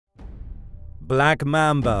Black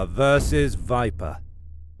Mamba versus Viper.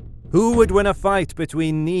 Who would win a fight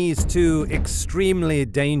between these two extremely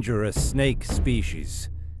dangerous snake species?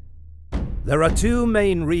 There are two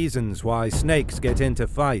main reasons why snakes get into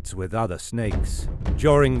fights with other snakes.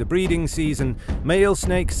 During the breeding season, male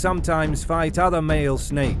snakes sometimes fight other male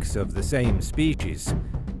snakes of the same species.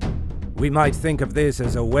 We might think of this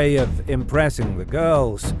as a way of impressing the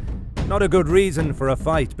girls. Not a good reason for a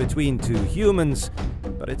fight between two humans,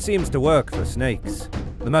 but it seems to work for snakes.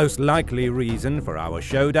 The most likely reason for our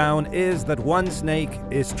showdown is that one snake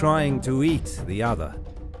is trying to eat the other.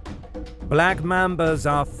 Black mambas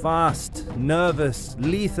are fast, nervous,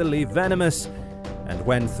 lethally venomous, and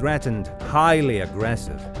when threatened, highly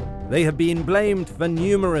aggressive. They have been blamed for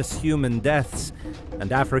numerous human deaths,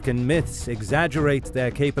 and African myths exaggerate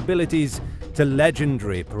their capabilities to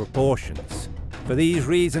legendary proportions. For these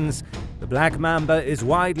reasons, the black mamba is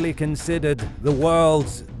widely considered the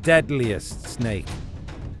world's deadliest snake.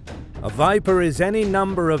 A viper is any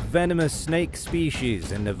number of venomous snake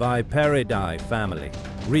species in the Viperidae family.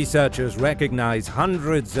 Researchers recognize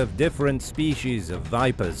hundreds of different species of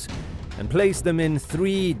vipers and place them in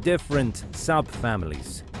 3 different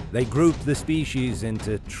subfamilies. They group the species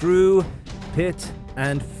into true, pit,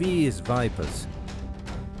 and fez vipers.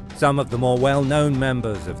 Some of the more well-known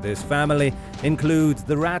members of this family include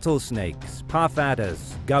the rattlesnakes, puff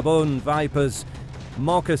adders, Gabon vipers,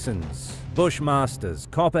 moccasins, bushmasters,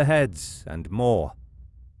 copperheads, and more.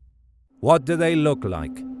 What do they look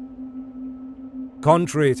like?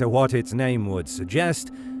 Contrary to what its name would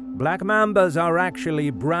suggest, black mambas are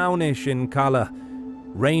actually brownish in color,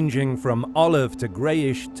 ranging from olive to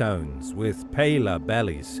grayish tones with paler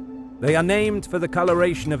bellies. They are named for the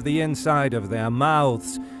coloration of the inside of their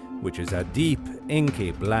mouths, which is a deep,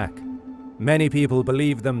 inky black. Many people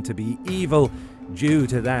believe them to be evil due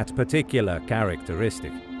to that particular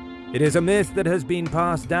characteristic. It is a myth that has been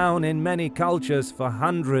passed down in many cultures for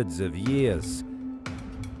hundreds of years.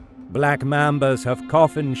 Black mambas have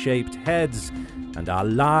coffin-shaped heads and are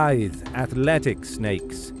lithe, athletic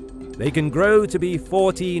snakes. They can grow to be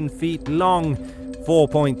 14 feet long,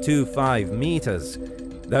 4.25 meters,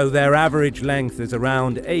 though their average length is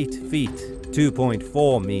around 8 feet,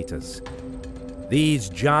 2.4 meters. These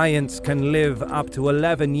giants can live up to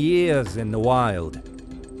 11 years in the wild.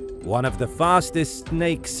 One of the fastest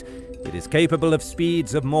snakes, it is capable of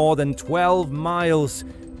speeds of more than 12 miles,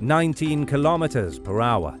 19 kilometers per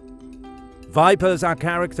hour. Vipers are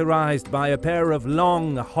characterized by a pair of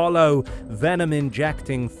long, hollow,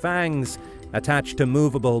 venom-injecting fangs attached to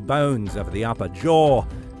movable bones of the upper jaw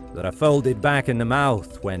that are folded back in the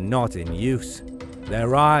mouth when not in use.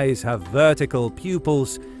 Their eyes have vertical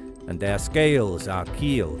pupils and their scales are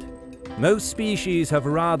keeled. Most species have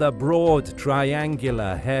rather broad,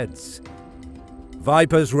 triangular heads.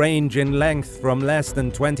 Vipers range in length from less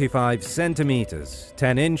than 25 centimeters,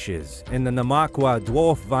 10 inches, in the Namakwa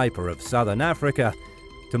dwarf viper of southern Africa,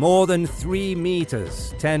 to more than 3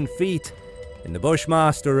 meters, 10 feet, in the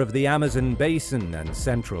bushmaster of the Amazon basin and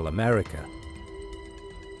Central America.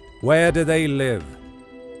 Where do they live?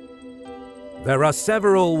 There are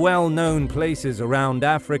several well-known places around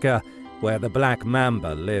Africa where the black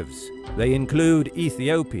mamba lives. They include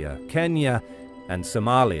Ethiopia, Kenya, and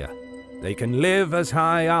Somalia. They can live as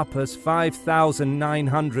high up as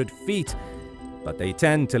 5,900 feet, but they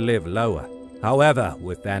tend to live lower. However,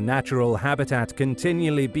 with their natural habitat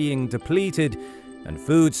continually being depleted and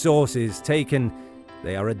food sources taken,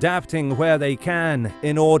 they are adapting where they can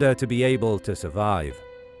in order to be able to survive.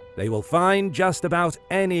 They will find just about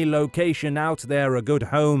any location out there a good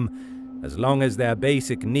home, as long as their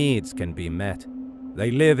basic needs can be met.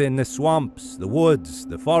 They live in the swamps, the woods,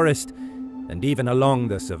 the forest, and even along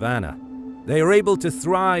the savanna. They are able to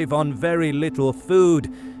thrive on very little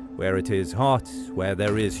food, where it is hot, where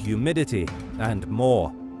there is humidity, and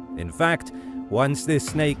more. In fact, once this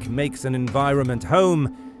snake makes an environment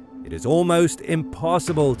home, it is almost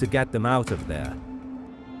impossible to get them out of there.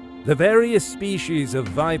 The various species of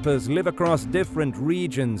vipers live across different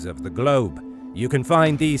regions of the globe. You can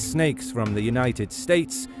find these snakes from the United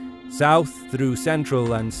States, south through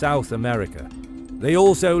Central and South America. They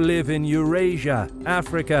also live in Eurasia,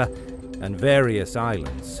 Africa, and various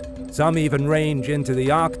islands. Some even range into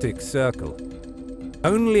the Arctic Circle.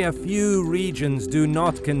 Only a few regions do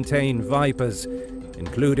not contain vipers,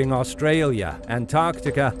 including Australia,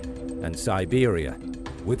 Antarctica, and Siberia.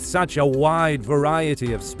 With such a wide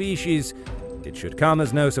variety of species, it should come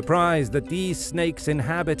as no surprise that these snakes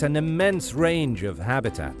inhabit an immense range of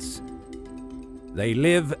habitats. They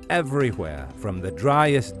live everywhere, from the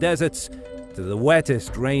driest deserts to the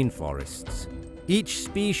wettest rainforests. Each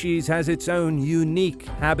species has its own unique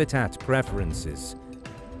habitat preferences.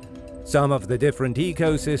 Some of the different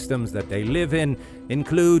ecosystems that they live in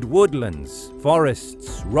include woodlands,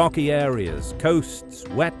 forests, rocky areas, coasts,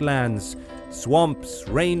 wetlands, swamps,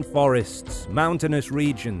 rainforests, mountainous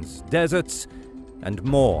regions, deserts, and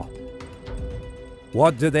more.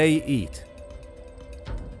 What do they eat?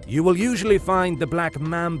 You will usually find the black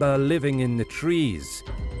mamba living in the trees.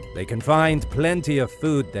 They can find plenty of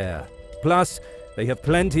food there. Plus, they have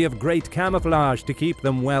plenty of great camouflage to keep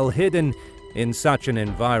them well hidden in such an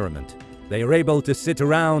environment. They are able to sit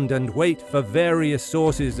around and wait for various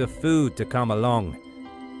sources of food to come along.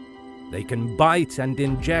 They can bite and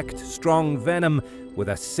inject strong venom with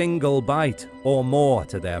a single bite or more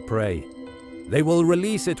to their prey. They will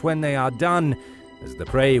release it when they are done, as the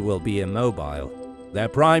prey will be immobile. Their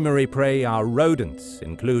primary prey are rodents,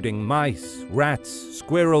 including mice, rats,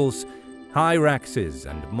 squirrels, hyraxes,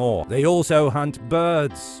 and more. They also hunt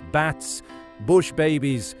birds, bats, bush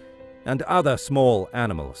babies, and other small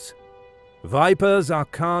animals. Vipers are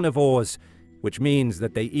carnivores, which means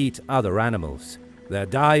that they eat other animals. Their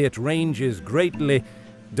diet ranges greatly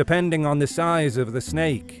depending on the size of the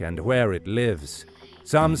snake and where it lives.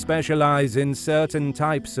 Some specialize in certain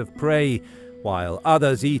types of prey, while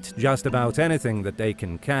others eat just about anything that they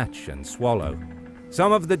can catch and swallow.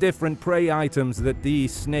 Some of the different prey items that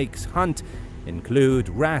these snakes hunt include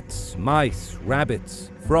rats, mice, rabbits,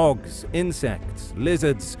 frogs, insects,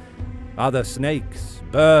 lizards, other snakes,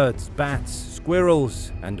 birds, bats,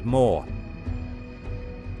 squirrels, and more.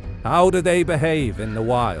 How do they behave in the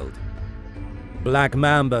wild? Black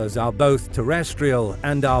mambas are both terrestrial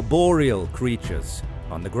and arboreal creatures.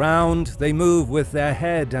 On the ground, they move with their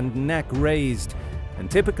head and neck raised,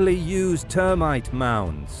 and typically use termite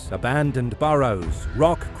mounds, abandoned burrows,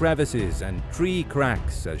 rock crevices, and tree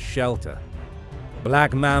cracks as shelter.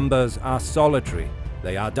 Black mambas are solitary.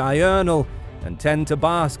 They are diurnal and tend to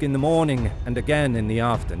bask in the morning and again in the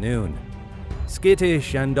afternoon.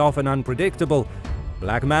 Skittish and often unpredictable,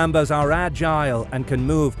 black mambas are agile and can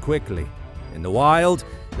move quickly. In the wild,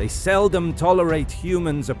 they seldom tolerate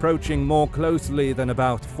humans approaching more closely than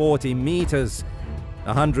about 40 meters,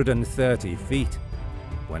 130 feet.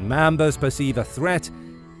 When mambas perceive a threat,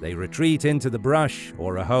 they retreat into the brush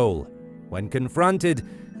or a hole. When confronted,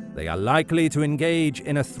 they are likely to engage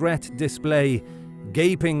in a threat display,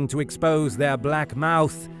 gaping to expose their black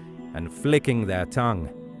mouth and flicking their tongue.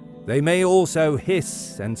 They may also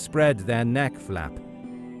hiss and spread their neck flap.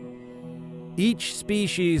 Each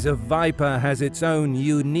species of viper has its own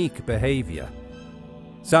unique behavior.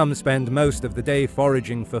 Some spend most of the day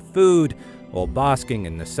foraging for food or basking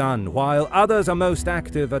in the sun, while others are most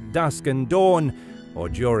active at dusk and dawn or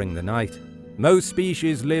during the night. Most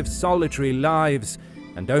species live solitary lives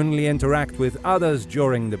and only interact with others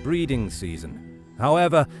during the breeding season.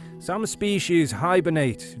 However, some species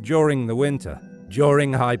hibernate during the winter.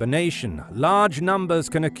 During hibernation, large numbers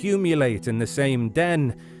can accumulate in the same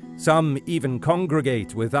den. Some even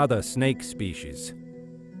congregate with other snake species.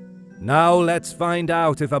 Now let's find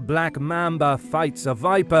out if a black mamba fights a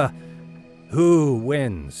viper, who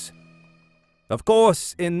wins? Of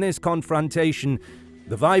course, in this confrontation,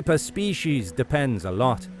 the viper species depends a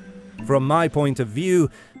lot. From my point of view,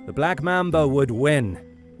 the black mamba would win.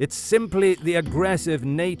 It's simply the aggressive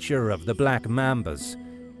nature of the black mambas.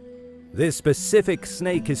 This specific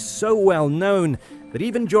snake is so well known that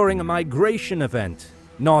even during a migration event,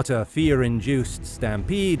 not a fear-induced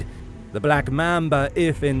stampede, the black mamba,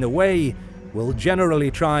 if in the way, will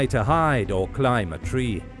generally try to hide or climb a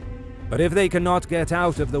tree. But if they cannot get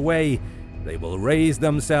out of the way, they will raise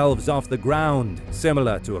themselves off the ground,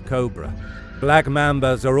 similar to a cobra. Black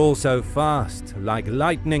mambas are also fast, like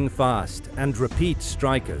lightning fast, and repeat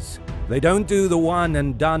strikers. They don't do the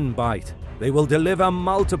one-and-done bite. They will deliver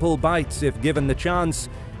multiple bites if given the chance,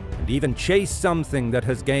 and even chase something that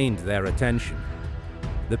has gained their attention.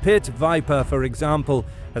 The pit viper, for example,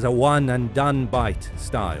 has a one-and-done bite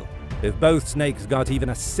style. If both snakes got even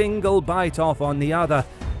a single bite off on the other,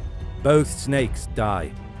 both snakes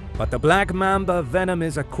die. But the black mamba venom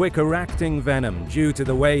is a quicker-acting venom due to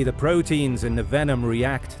the way the proteins in the venom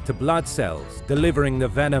react to blood cells, delivering the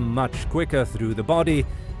venom much quicker through the body,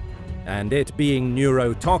 and it being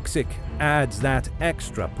neurotoxic adds that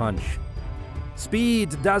extra punch.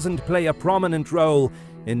 Speed doesn't play a prominent role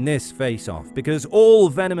in this face-off because all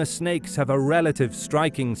venomous snakes have a relative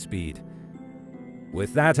striking speed.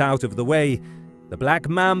 With that out of the way, the black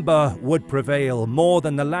mamba would prevail more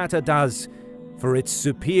than the latter does for its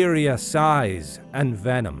superior size and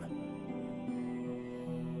venom.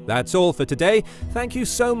 That's all for today. Thank you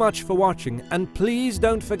so much for watching, and please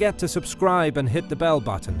don't forget to subscribe and hit the bell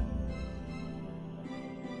button.